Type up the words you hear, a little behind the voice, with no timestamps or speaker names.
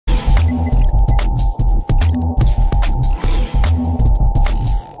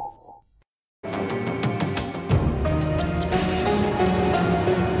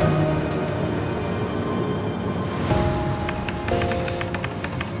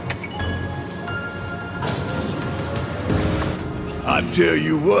I tell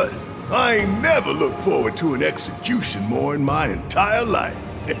you what, I ain't never looked forward to an execution more in my entire life.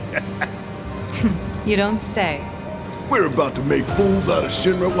 You don't say. We're about to make fools out of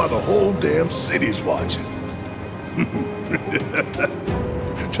Shinra while the whole damn city's watching.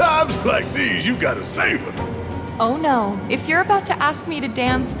 Times like these, you gotta savor. Oh no, if you're about to ask me to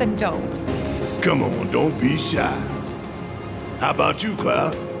dance, then don't. Come on, don't be shy. How about you,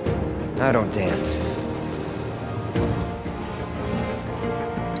 Cloud? I don't dance.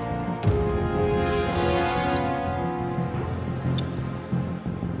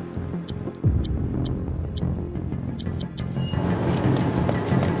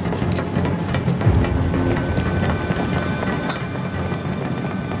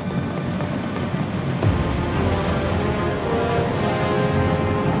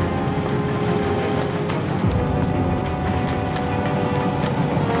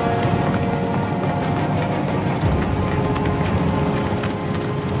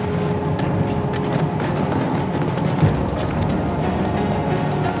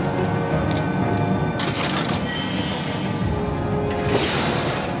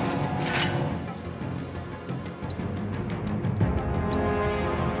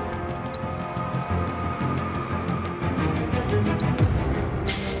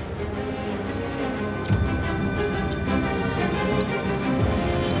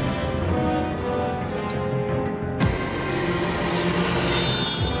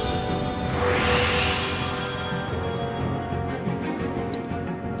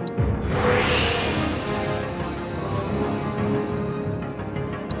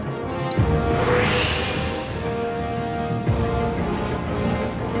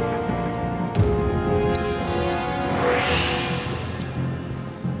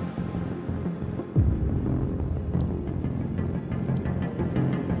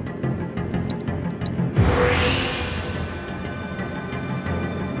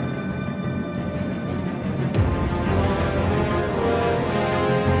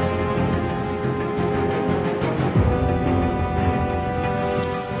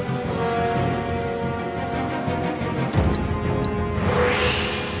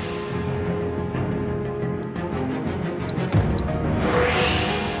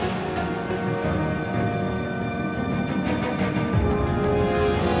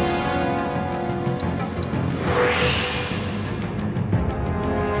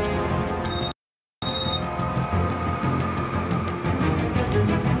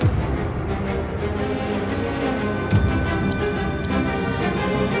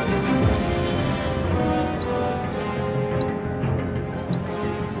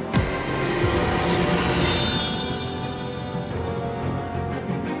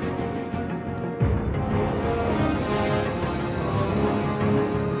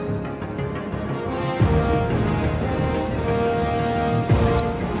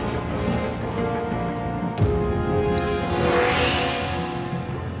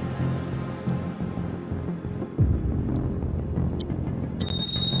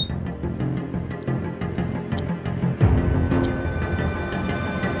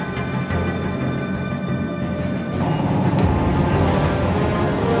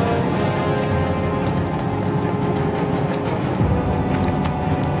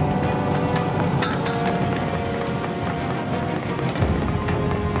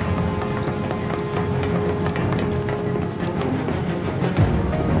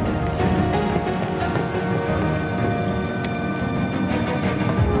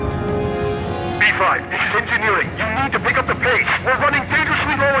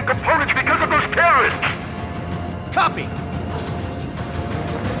 Copy!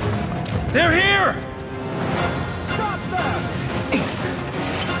 They're here! Stop them!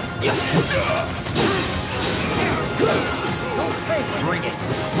 Don't fake it! Bring it!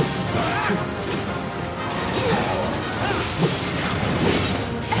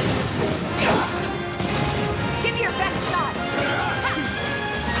 Give me your best shot!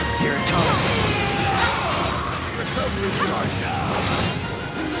 Here it comes! Recovery charge now!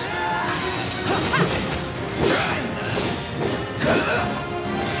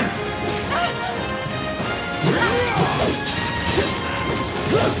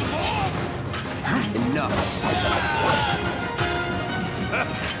 Enough.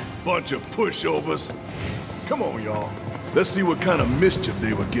 Bunch of pushovers. Come on, y'all. Let's see what kind of mischief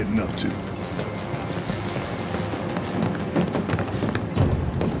they were getting up to.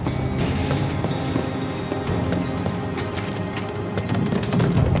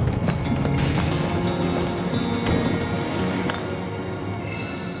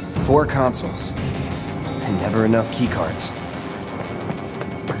 Four consoles. And never enough keycards.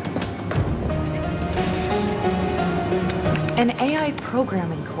 An AI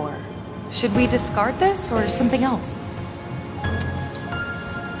programming core. Should we discard this or something else?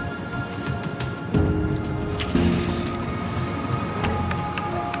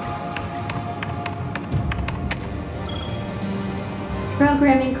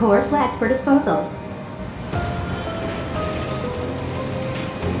 Programming core flagged for disposal.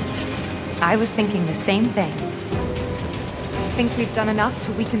 I was thinking the same thing. Think we've done enough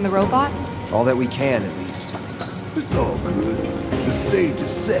to weaken the robot? All that we can, at least. It's all good. The stage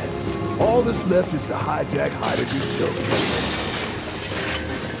is set. All that's left is to hijack Heidegger's show.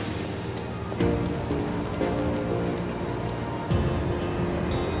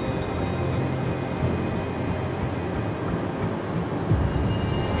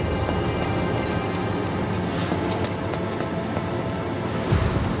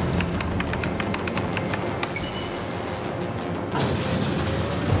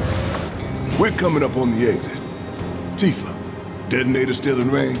 We're coming up on the exit. Tifa, detonator still in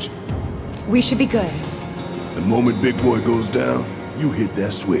range? We should be good. The moment Big Boy goes down, you hit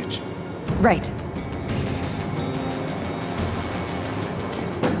that switch. Right.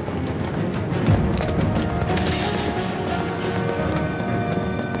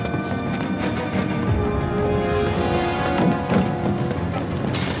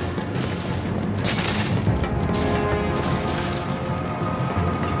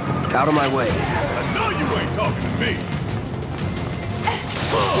 Out of my way. I know you ain't talking to me.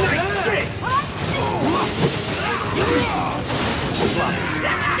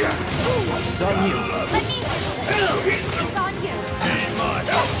 It's on you. Let me... It's on you. Need my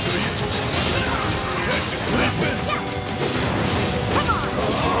help, do you? Can't you sleep with? Come on.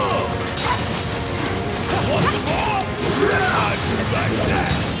 Want the ball? How'd you like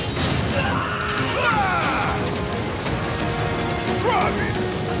that? Try me.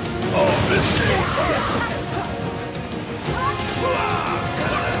 Oh, this thing.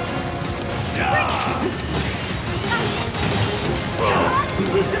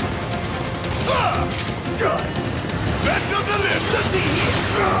 Special delivery.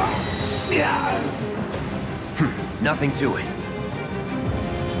 Nothing to it.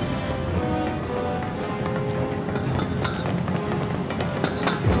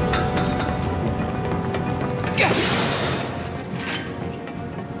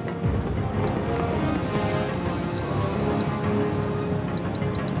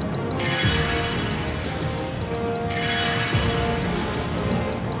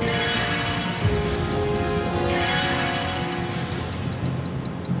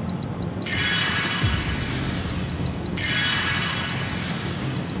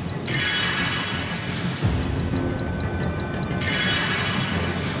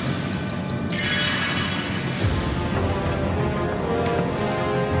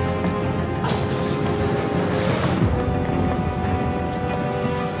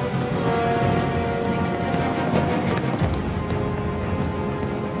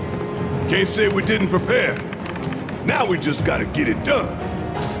 Can't say we didn't prepare. Now we just gotta get it done.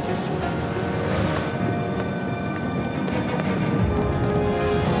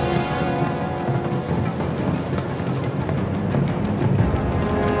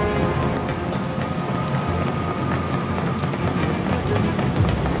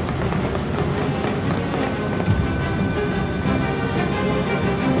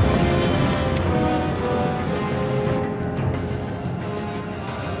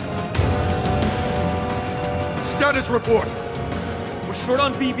 Status report! We're short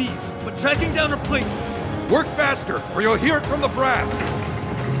on BBs, but tracking down replacements. Work faster, or you'll hear it from the brass!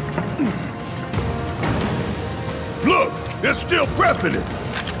 Look, they're still prepping it.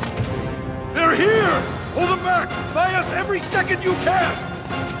 They're here! Hold them back! Buy us every second you can!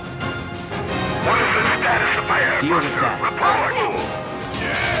 What is the status of my air Deal with pressure? that. Report.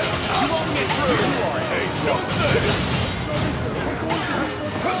 Yeah. You won't get through. Hey, don't say it.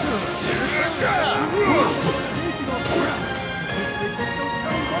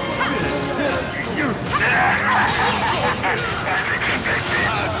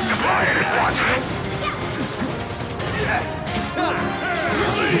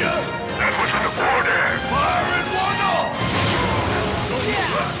 That was an order. Fire in one off.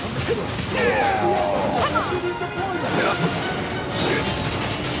 Shit.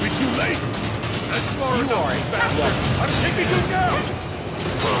 We too late. That's far enough, bastard! I'm taking you down!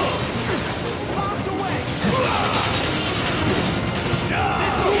 Bombs away!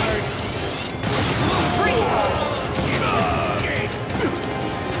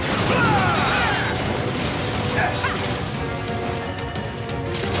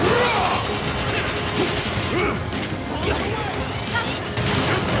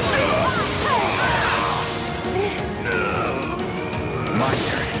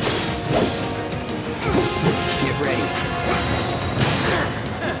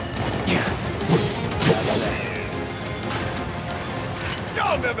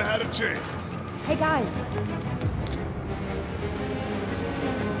 Y'all never had a chance. Hey guys.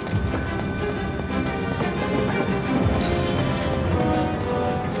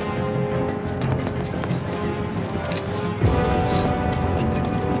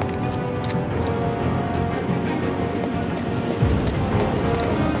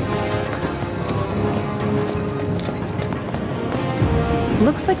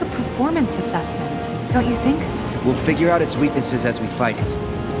 Looks like a performance assessment, don't you think? We'll figure out its weaknesses as we fight it.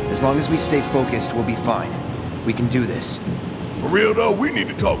 As long as we stay focused, we'll be fine. We can do this. For real though, we need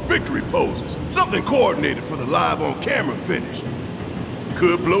to talk victory poses. Something coordinated for the live on camera finish.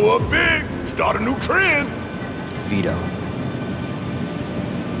 Could blow up big, start a new trend. Veto.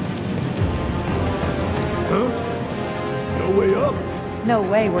 Huh? No way up. No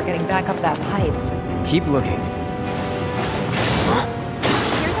way we're getting back up that pipe. Keep looking.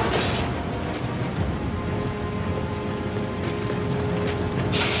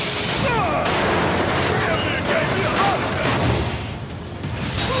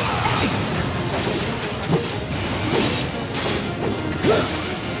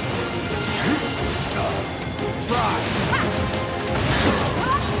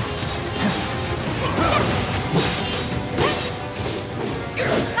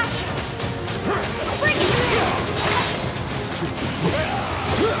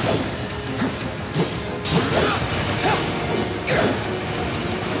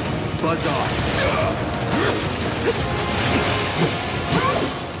 Buzz off.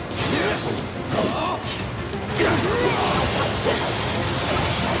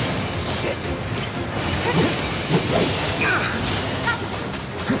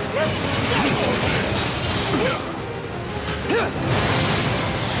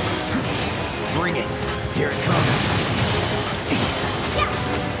 Bring it. Here it comes.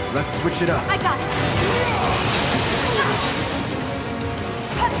 Let's switch it up. I got it.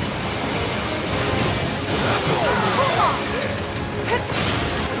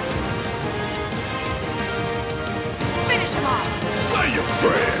 Finish him off. Say your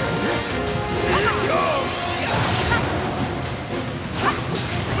prayer. Here it comes.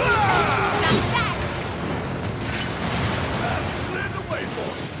 Cleared the way for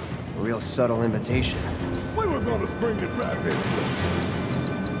it. A real subtle invitation. We were gonna spring the trap in.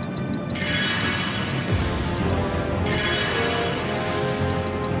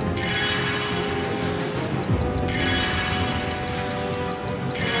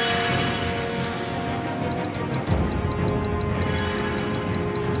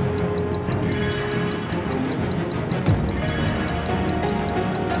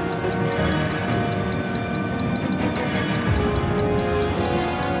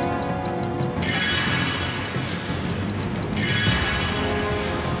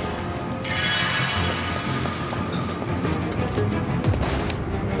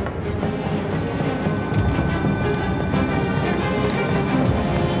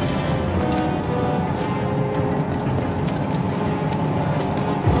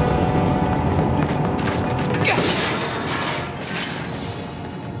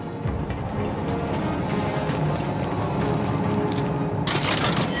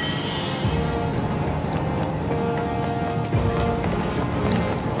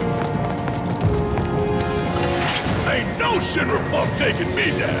 Shinra pump taking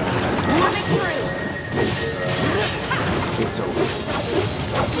me down. Coming through. It's over.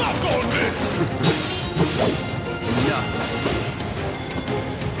 Knock on this. Enough.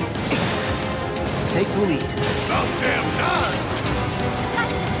 Take the lead. About damn time.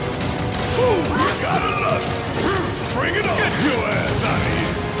 Ooh, you gotta love it. Bring it on. Get your ass out of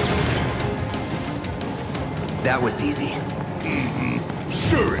here. That was easy.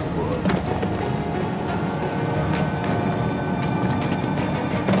 Sure it was.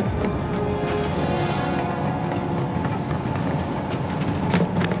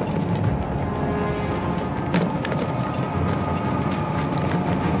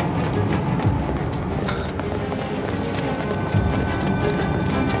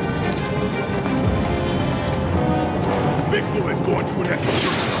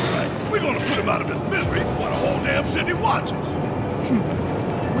 Out of his misery while the whole damn city watches.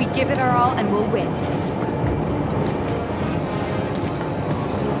 We give it our all and we'll win.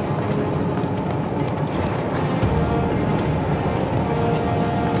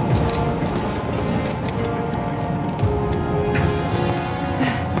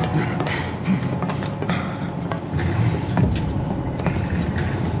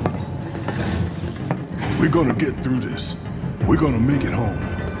 We're gonna get through this. We're gonna make it home.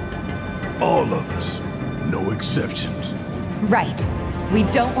 All of us. No exceptions. Right. We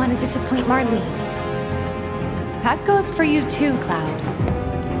don't want to disappoint Marlene. That goes for you too, Cloud.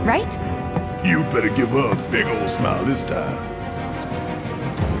 right? You'd better give her a big old smile this time.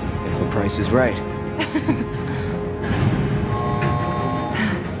 If the price is right.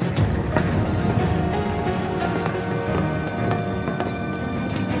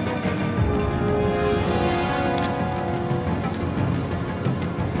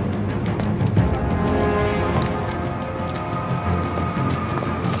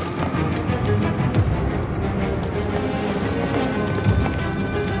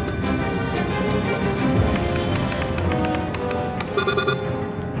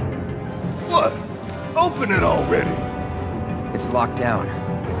 What? Open it already. It's locked down.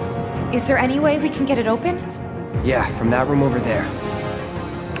 Is there any way we can get it open? Yeah, from that room over there.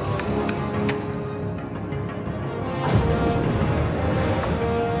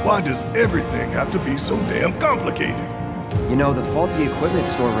 Why does everything have to be so damn complicated? You know, the faulty equipment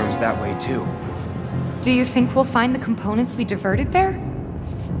storeroom's that way too. Do you think we'll find the components we diverted there?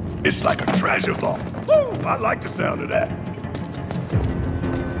 It's like a treasure vault. Woo! I like the sound of that.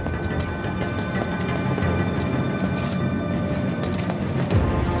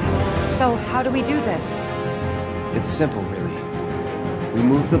 So how do we do this? It's simple, really. We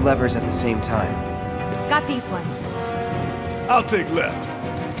move the levers at the same time. Got these ones. I'll take left,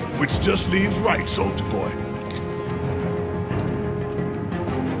 which just leaves right, soldier boy.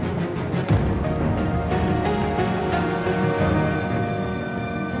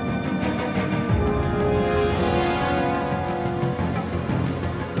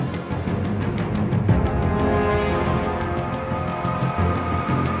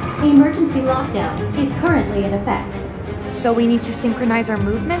 The emergency lockdown is currently in effect. So we need to synchronize our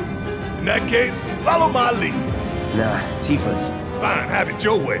movements? In that case, follow my lead. Nah, Tifa's. Fine, have it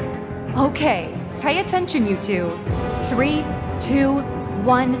your way. Okay, pay attention, you two. 3, 2,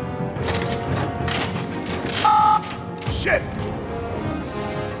 1. Shit!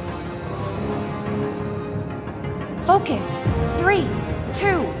 Focus. 3,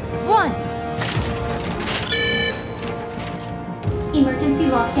 2, 1. Emergency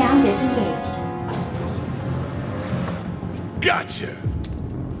lockdown disengaged. Gotcha!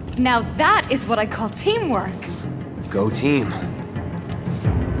 Now that is what I call teamwork. Go team.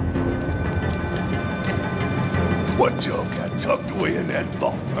 What y'all got tucked away in that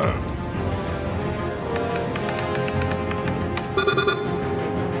vault, huh?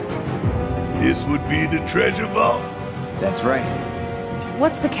 This would be the treasure vault? That's right.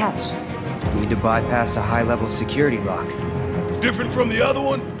 What's the catch? Need to bypass a high-level security lock. Different from the other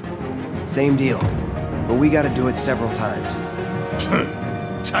one? Same deal. But we gotta do it several times.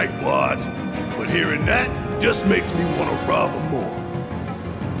 Tight wads. But hearing that just makes me want to rob him more.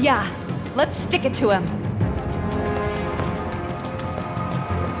 Yeah, let's stick it to him.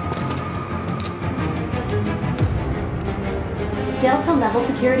 Delta level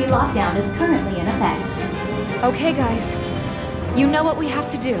security lockdown is currently in effect. Okay, guys. You know what we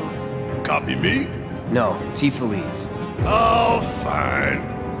have to do. Copy me? No, Tifa leads. Oh, fine.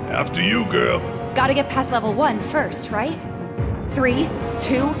 After you, girl. Gotta get past level 1 first, right? 3,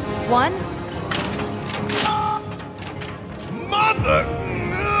 2, 1. Mother!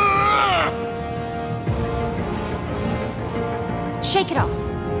 Shake it off.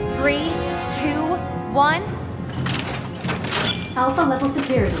 3, 2, 1. Alpha level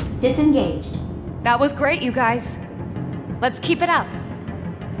security disengaged. That was great, you guys. Let's keep it up.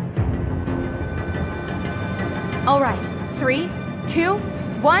 All right. 3, 2,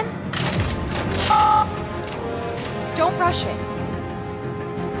 1. Don't rush it.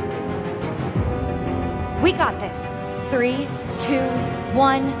 We got this. 3, 2,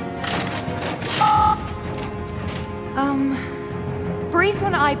 1. Breathe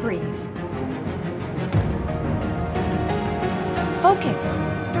when I breathe. Focus.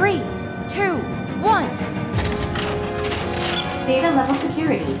 3, 2, 1. Data level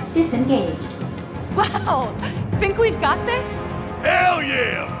security disengaged. Wow! Think we've got this? Hell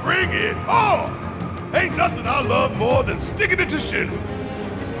yeah! Bring it on! Ain't nothing I love more than sticking it to Shinra.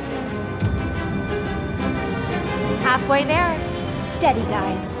 Halfway there. Steady,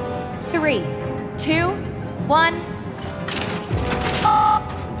 guys. 3, 2, 1.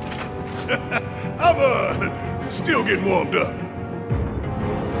 I'm, still getting warmed up.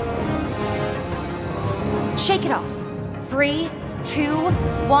 Shake it off. 3, 2,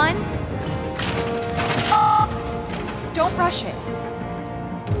 1. Don't rush it.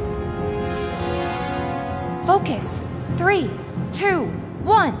 Focus. 3, 2,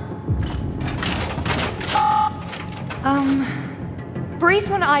 1. Breathe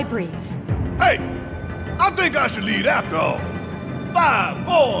when I breathe. Hey, I think I should lead after all. 5,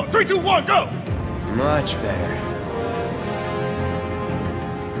 4, 3, 2, 1, go! Much better.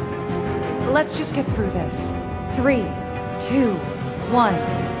 Let's just get through this. 3, 2, 1.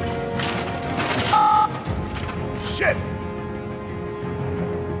 Shit!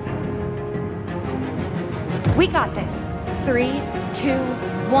 We got this. 3, 2,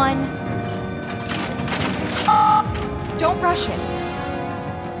 1. Don't rush it.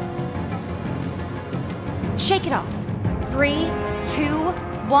 Shake it off. 3, 2,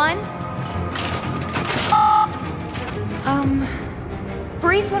 1.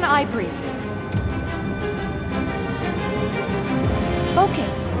 Breathe when I breathe.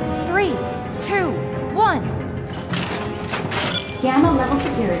 Focus. 3, 2, 1. Gamma level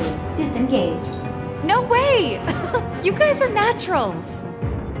security disengaged. No way! You guys are naturals.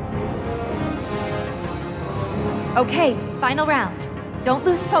 Okay, final round. Don't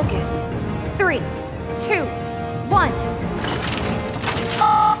lose focus. 3, 2, 1.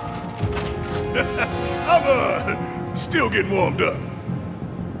 I'm, still getting warmed up.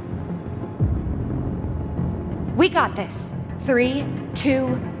 We got this. 3, 2,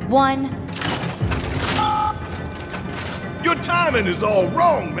 1. Your timing is all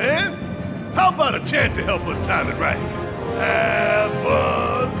wrong, man. How about a chance to help us time it right? Avalanche!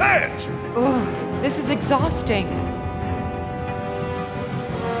 Ugh, this is exhausting.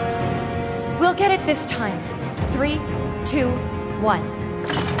 We'll get it this time. 3, 2, 1.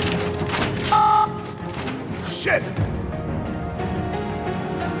 Shit!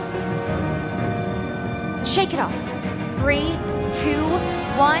 Shake it off. 3, 2,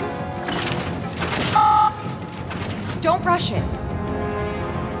 1. Don't rush it.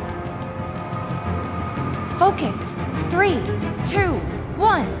 Focus. 3, 2,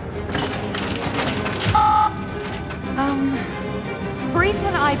 1. Breathe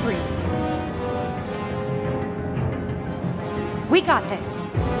when I breathe. We got this.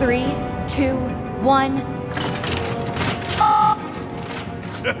 3, 2, 1.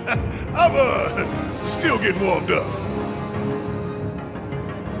 I'm, still getting warmed up.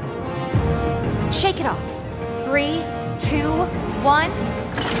 Shake it off. 3, 2, 1.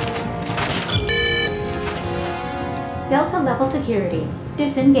 Delta level security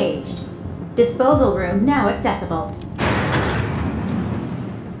disengaged. Disposal room now accessible.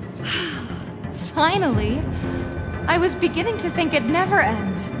 Finally. I was beginning to think it'd never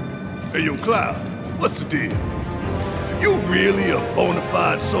end. Hey, yo, Cloud, what's the deal? You really a bona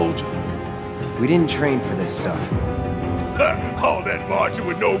fide soldier? We didn't train for this stuff. All that marching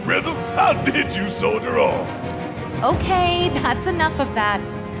with no rhythm? How did you soldier on? Okay, that's enough of that.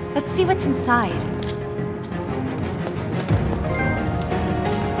 Let's see what's inside.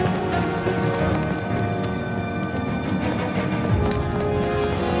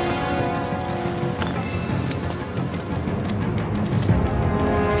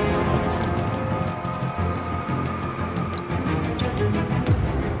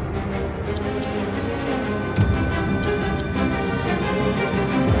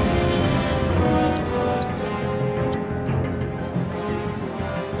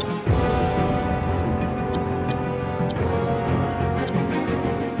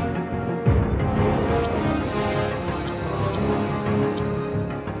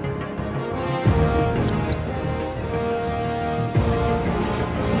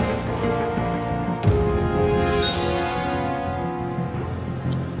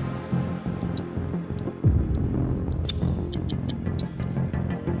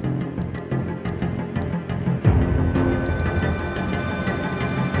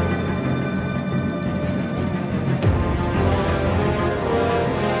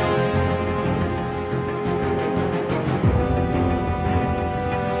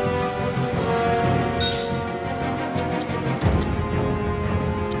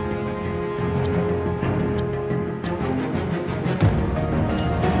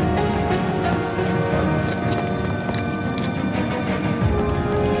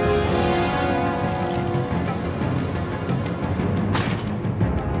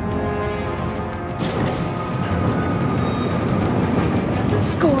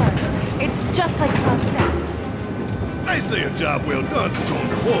 Just like Cloud said. They say a job well done's its own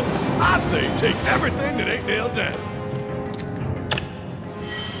reward. I say take everything that ain't nailed down.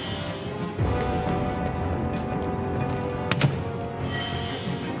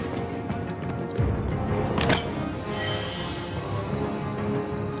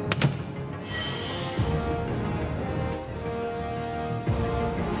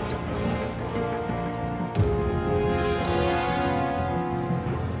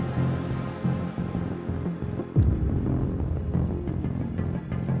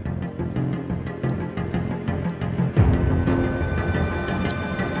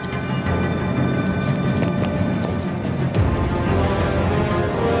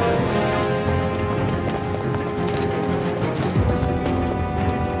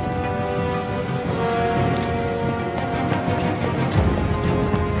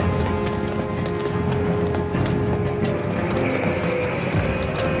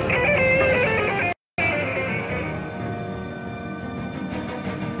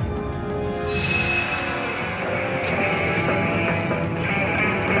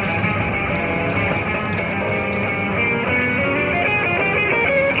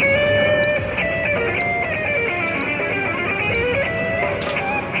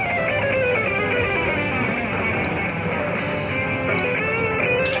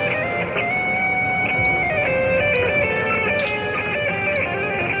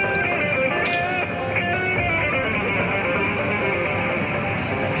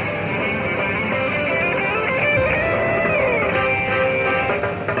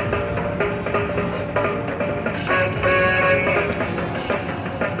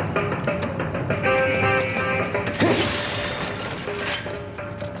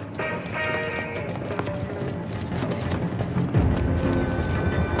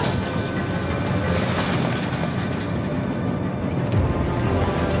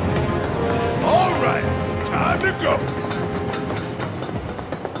 go!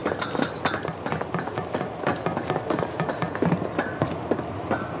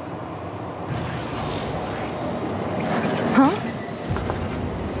 Huh?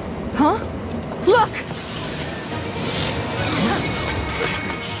 Huh? Look!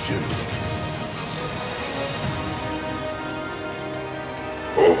 President Shinra.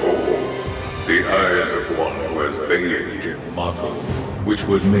 Oh, the eyes of one who has bathed in Mako, which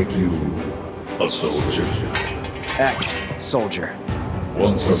would make you a soldier. Ex-soldier.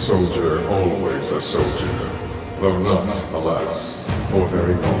 Once a soldier, always a soldier. Though not, alas, for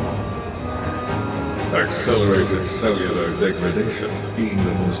very long. Accelerated cellular degradation being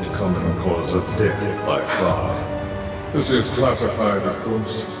the most common cause of death by far. This is classified, of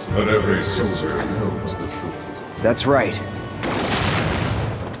course, but every soldier knows the truth. That's right.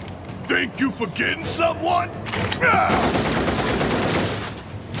 Think you forgetting someone?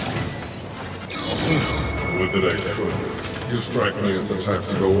 Would that I could. You strike me as the type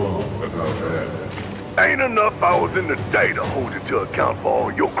to go on without head. Ain't enough hours in the day to hold you to account for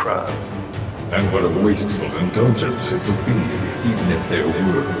all your crimes. And what a wasteful indulgence it would be, even if there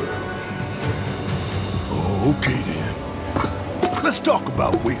were. Okay then. Let's talk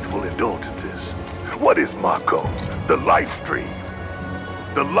about wasteful indulgences. What is Mako? The life stream.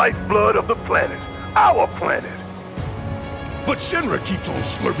 The lifeblood of the planet. Our planet. But Shinra keeps on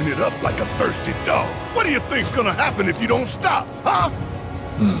slurping it up like a thirsty dog. What do you think's gonna happen if you don't stop, huh?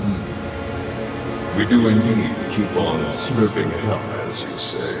 We do indeed keep on slurping it up, as you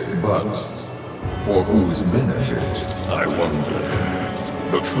say. But for whose benefit, I wonder.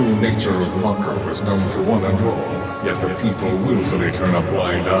 The true nature of Mako is known to one and all, yet the people willfully turn a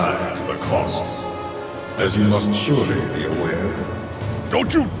blind eye to the costs. As you must surely be aware.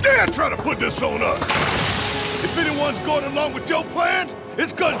 Don't you dare try to put this on us! If anyone's going along with your plans,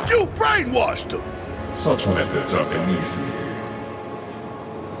 it's 'cause you brainwashed them! Such methods are beneath me.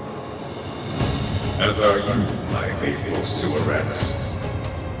 As are you, my faithful Suarets.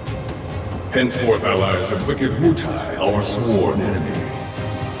 Henceforth allies of wicked Wutai, our sworn enemy.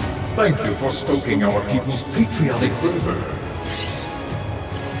 Thank you for stoking our people's patriotic fervor.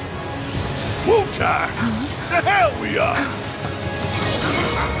 Wutai! The hell we are!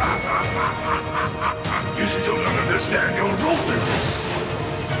 You still don't understand your role in this.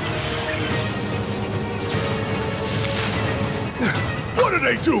 What are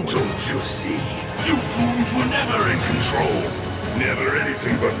they doing? Don't you see? You fools were never in control. Never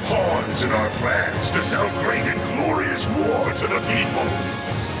anything but pawns in our plans to sell great and glorious war to the people.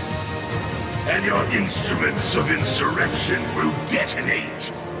 And your instruments of insurrection will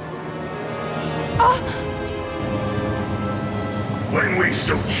detonate. When we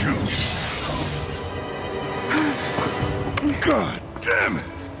so choose. God damn it!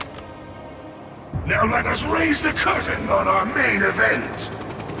 Now let us raise the curtain on our main event.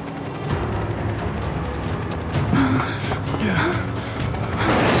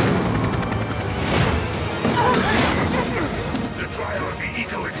 The trial of the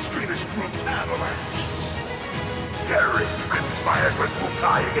eco-extremist group Avalanche. Terrorists conspired with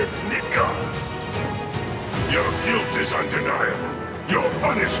Wutai against Midgar. Your guilt is undeniable. Your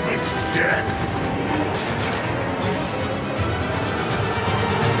punishment, death.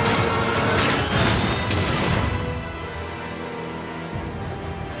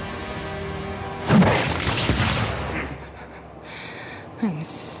 I'm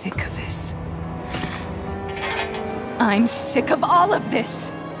sick of this. I'm sick of all of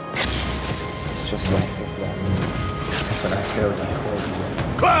this! It's just like the blond. But I failed to hold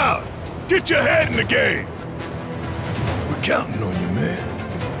you. Cloud! Get your head in the game! We're counting on you, man.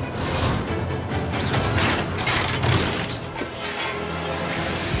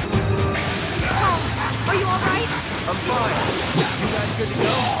 Are you alright? I'm fine. You guys good to go?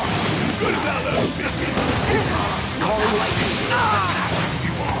 Good as hell, Calling lightning.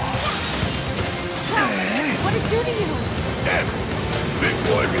 What'd it do to you? Big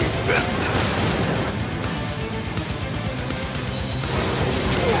boy means business.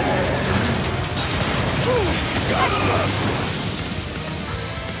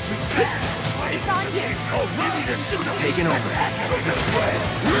 It's on you. Taking over.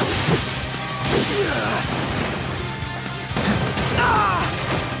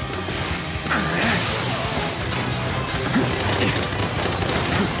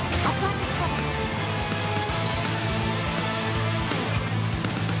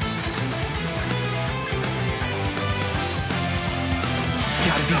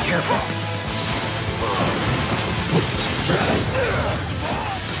 Gotta be careful.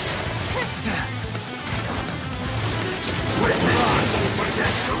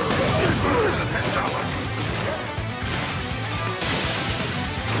 Potential of Shinra's technology.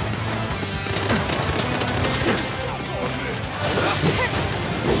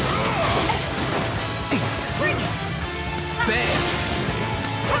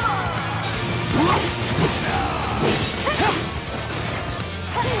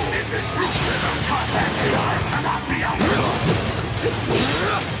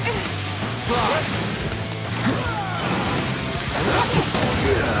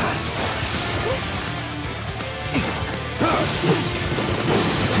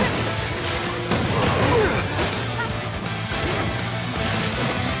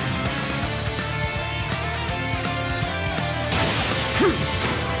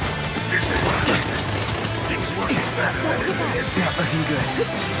 Not looking good.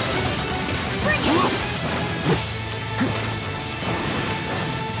 Bring it!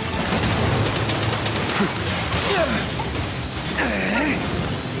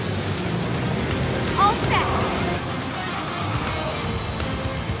 All set!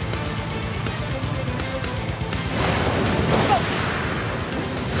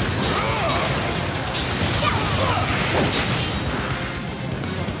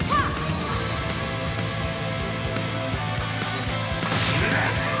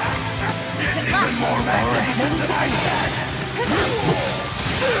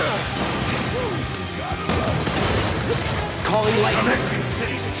 Calling lightning.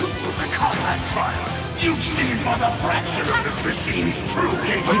 Phase 2 of the combat trial. You've seen for the fraction of this machine's true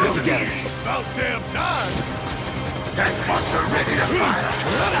capabilities. About damn time! Tankbuster ready to fire.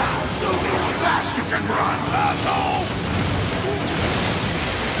 Show me how fast you can run, asshole!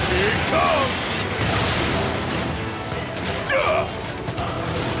 Here it comes!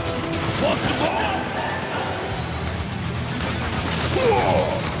 What's the ball?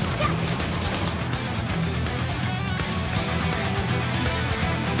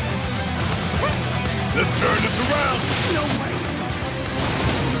 Let's turn this around! No way!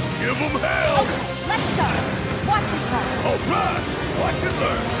 Give them hell! Okay, let's go! Watch yourself! Alright! Watch and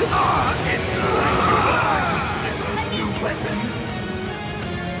learn! Consider a new weapon.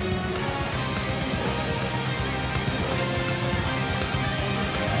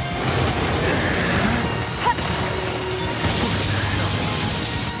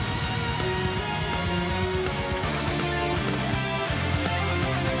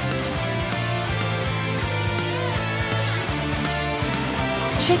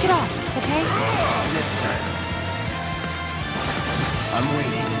 Shake it off, okay? This time. I'm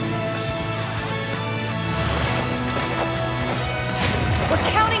waiting. We're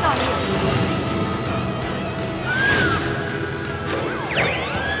counting on you!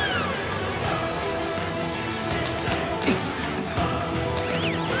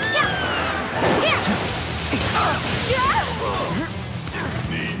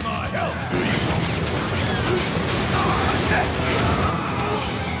 Need my help, do you?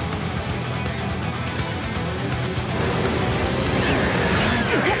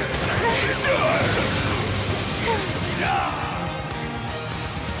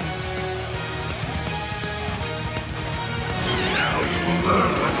 Now you will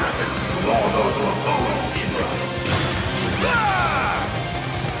learn what happens to all those who oppose Shinra.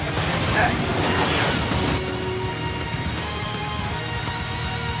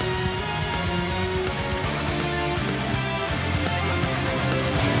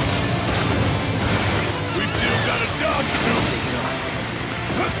 We still got a job to do!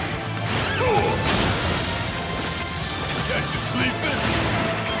 Catch you sleeping?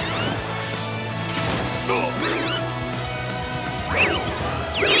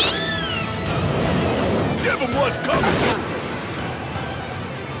 Give him what's coming to us!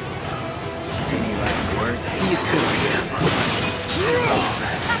 See you soon.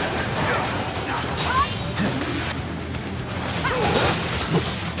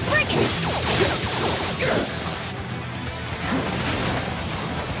 Bring it!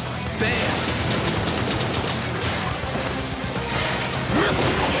 Bam!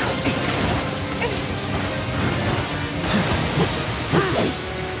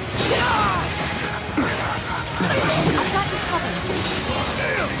 I've got you covered.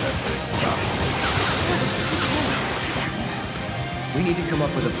 We need to come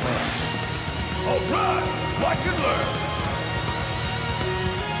up with a plan. Alright! Watch and learn!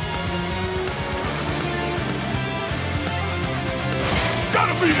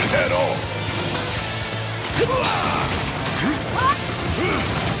 Gotta beat it head on!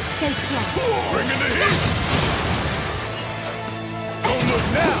 Stay strong. Bring in the heat! Don't look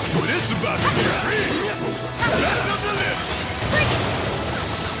now, but it's about to get real! That's up the list!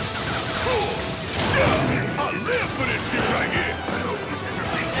 I live for this shit right here!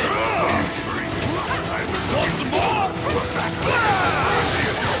 Want some more?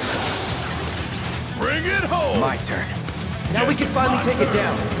 Bring it home! My turn. Now we can finally take it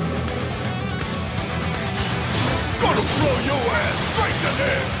down. Gonna blow your ass straight to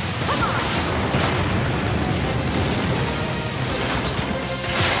hell!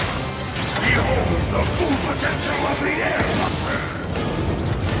 Behold the full potential of the Air Buster!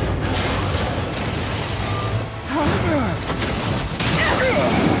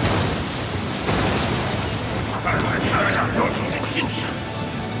 Time to carry out your executions!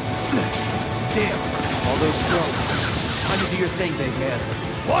 Damn, all those drones. Time to do your thing, big man.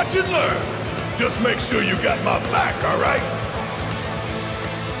 Watch and learn! Just make sure you got my back, all right?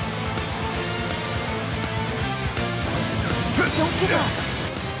 Don't give up.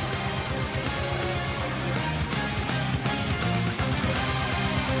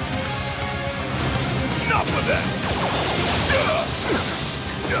 Enough of that!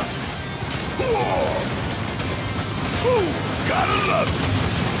 Gotta love it!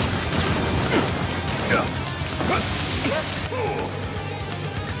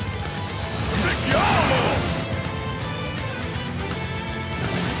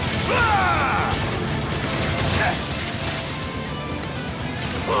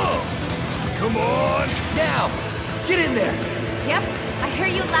 Come on! Now! Get in there! Yep, I hear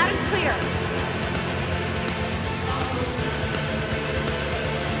you loud and clear.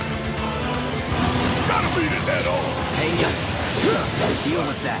 Gotta beat it head on! Hang up. Deal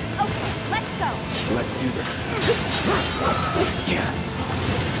with that. Okay, let's go. Let's do this. Yeah.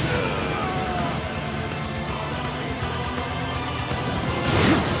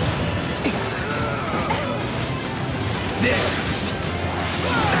 There!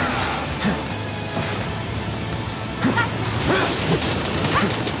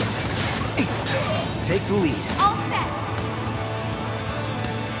 Take the lead. All set.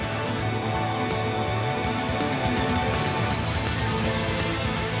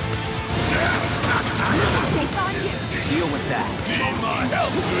 Mistakes on you. Deal with that. Need my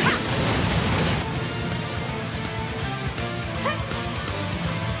help, do you?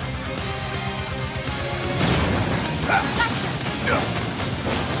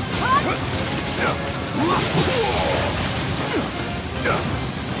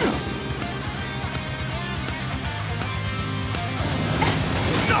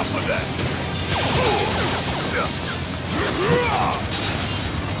 Enough of that!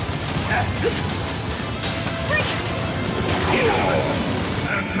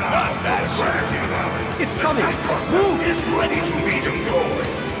 And now that It's coming! Move is ready to be deployed!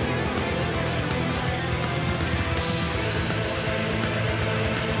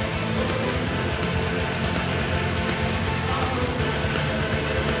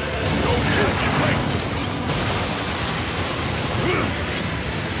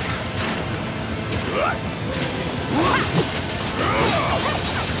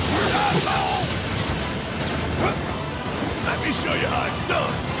 Let me show you how it's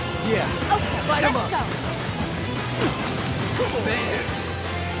done! Yeah. Okay, Light 'em let's up. go. Bam!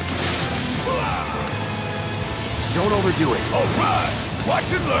 Don't overdo it. Alright!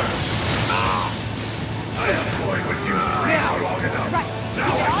 Watch and learn! I have toyed with you now long enough! Right. Now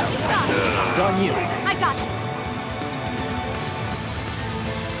Keep it I all shall you got. It's on you. I got this.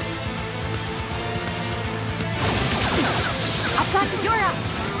 I've got you're out.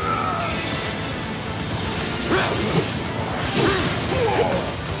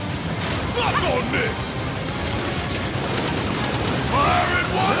 Fuck on this! Firing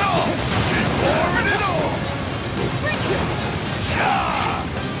one off! Keep pouring it on!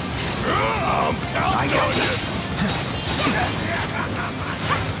 I'm counting on you!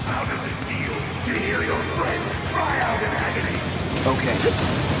 How does it feel to hear your friends cry out in agony? Okay.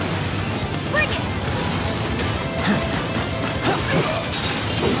 Bring it.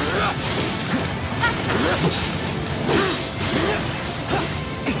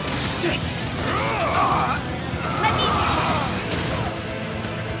 Let me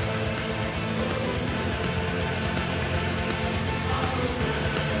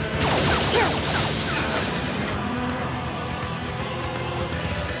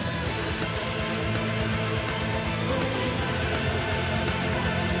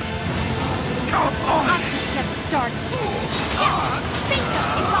I'm just getting started. Bingo,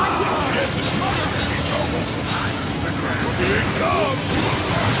 it's on you. It's almost time. Here it comes!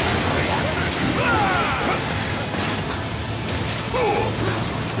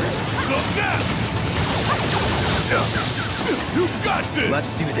 Look now! You got this!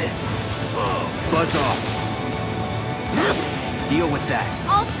 Let's do this. Buzz off. Deal with that.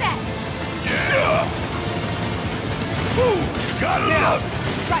 All set. Yeah! Ooh, gotta love it!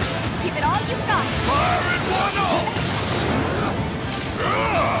 Right, keep it all you've got. Firing one off!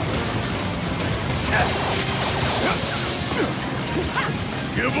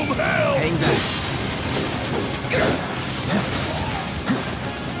 Give them hell! Hang back.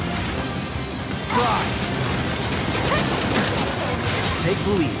 Fly. Take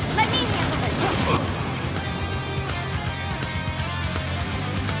the lead. Let me handle it.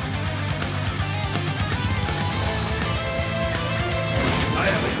 I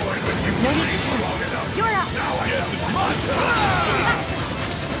haven't toyed with you No need to for long enough. You're out. Now I shall it's my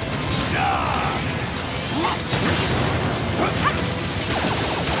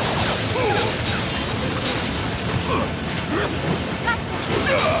Gotcha.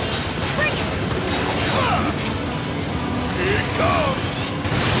 Bring it. Here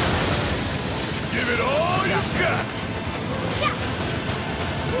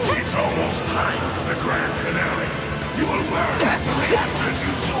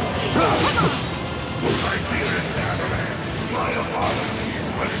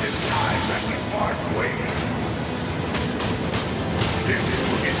But it is time that we part ways. This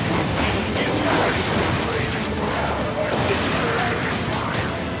will get you in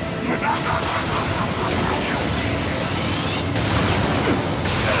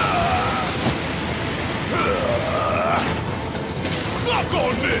Suck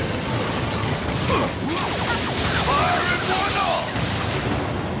on this! Fire in one off!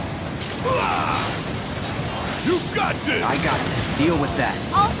 You got this! I got this. Deal with that.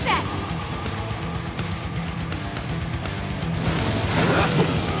 All set.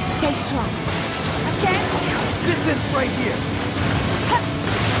 Stay strong. Again? This is right here.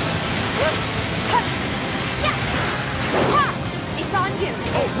 It's on you.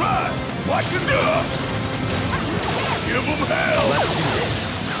 All right! Watch it up! Give them hell! Let's do this.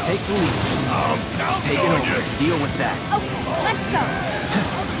 Take the lead. I'm counting Take it on over. you! Deal with that. Okay, let's go.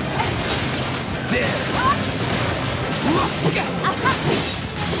 There.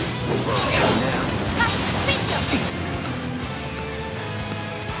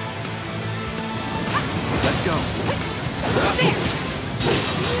 Let's go. There.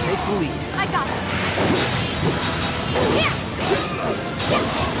 Take the lead. I got it. Here.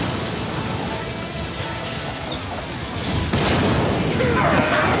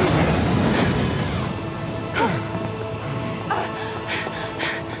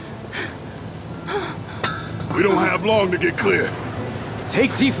 We don't have long to get clear.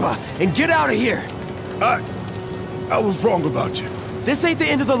 Take Tifa and get out of here. I was wrong about you. This ain't the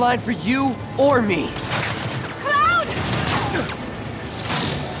end of the line for you or me. Cloud!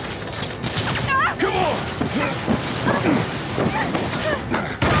 Come on!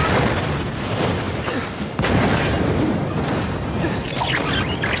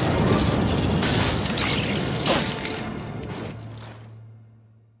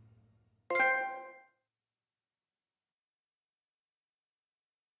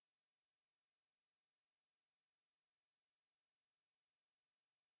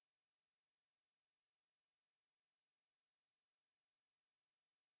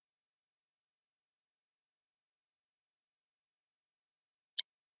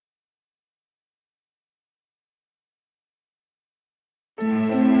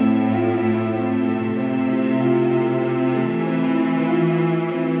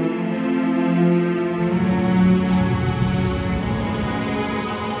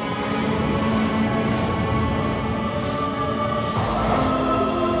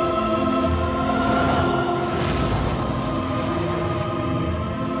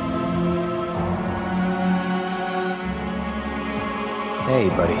 Hey,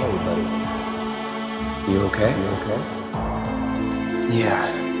 buddy. You okay?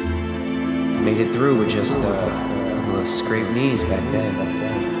 Yeah. Made it through with just a couple of scraped knees back then.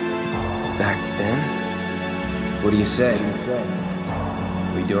 Back then? What do you say?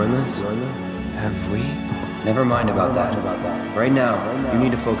 We doing this? Have we? Never mind about that. Right now, you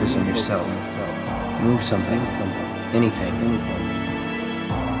need to focus on yourself. Move something. Anything.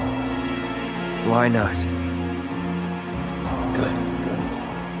 Why not? Good.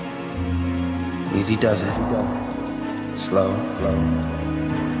 Easy does it. Slow.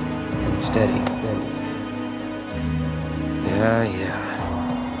 And steady. Yeah.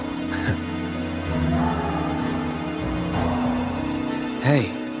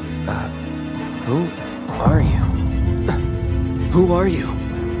 Hey, who are you? Who are you?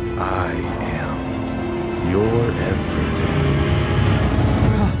 I am your everything.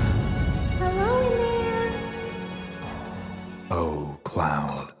 Hello in there. Oh,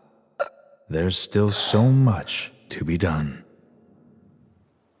 Cloud. There's still so much to be done.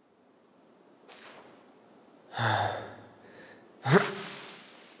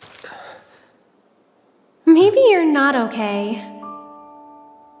 Maybe you're not okay.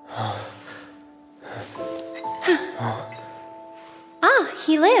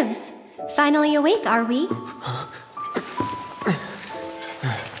 He lives. Finally awake, are we?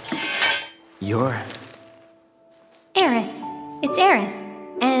 You're... Aerith. It's Aerith.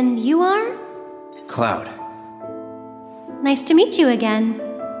 And you are? Cloud. Nice to meet you again.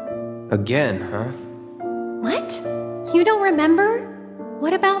 Again, huh? What? You don't remember?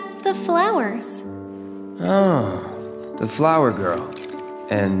 What about the flowers? Oh, the flower girl.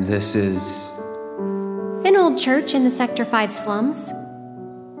 And this is... An old church in the Sector 5 slums.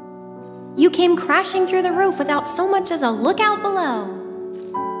 You came crashing through the roof without so much as a look out below.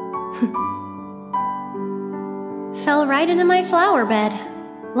 Fell right into my flower bed.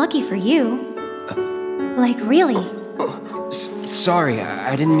 Lucky for you. Like, really. Sorry,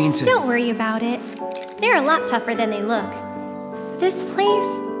 I didn't mean to... Don't worry about it. They're a lot tougher than they look. This place,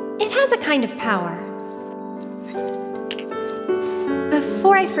 it has a kind of power.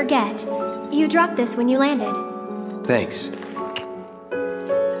 Before I forget, you dropped this when you landed. Thanks.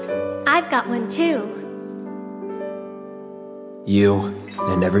 I've got one too. You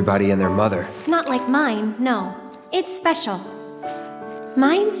and everybody and their mother. Not like mine, no. It's special.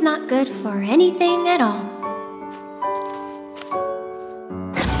 Mine's not good for anything at all.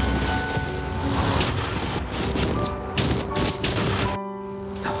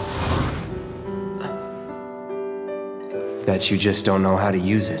 Bet you just don't know how to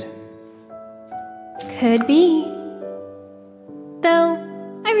use it. Could be. Though,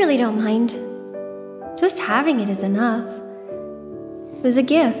 I really don't mind. Just having it is enough. It was a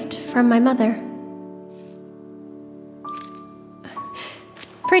gift from my mother.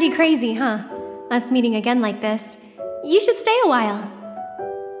 Pretty crazy, huh? Us meeting again like this. You should stay a while.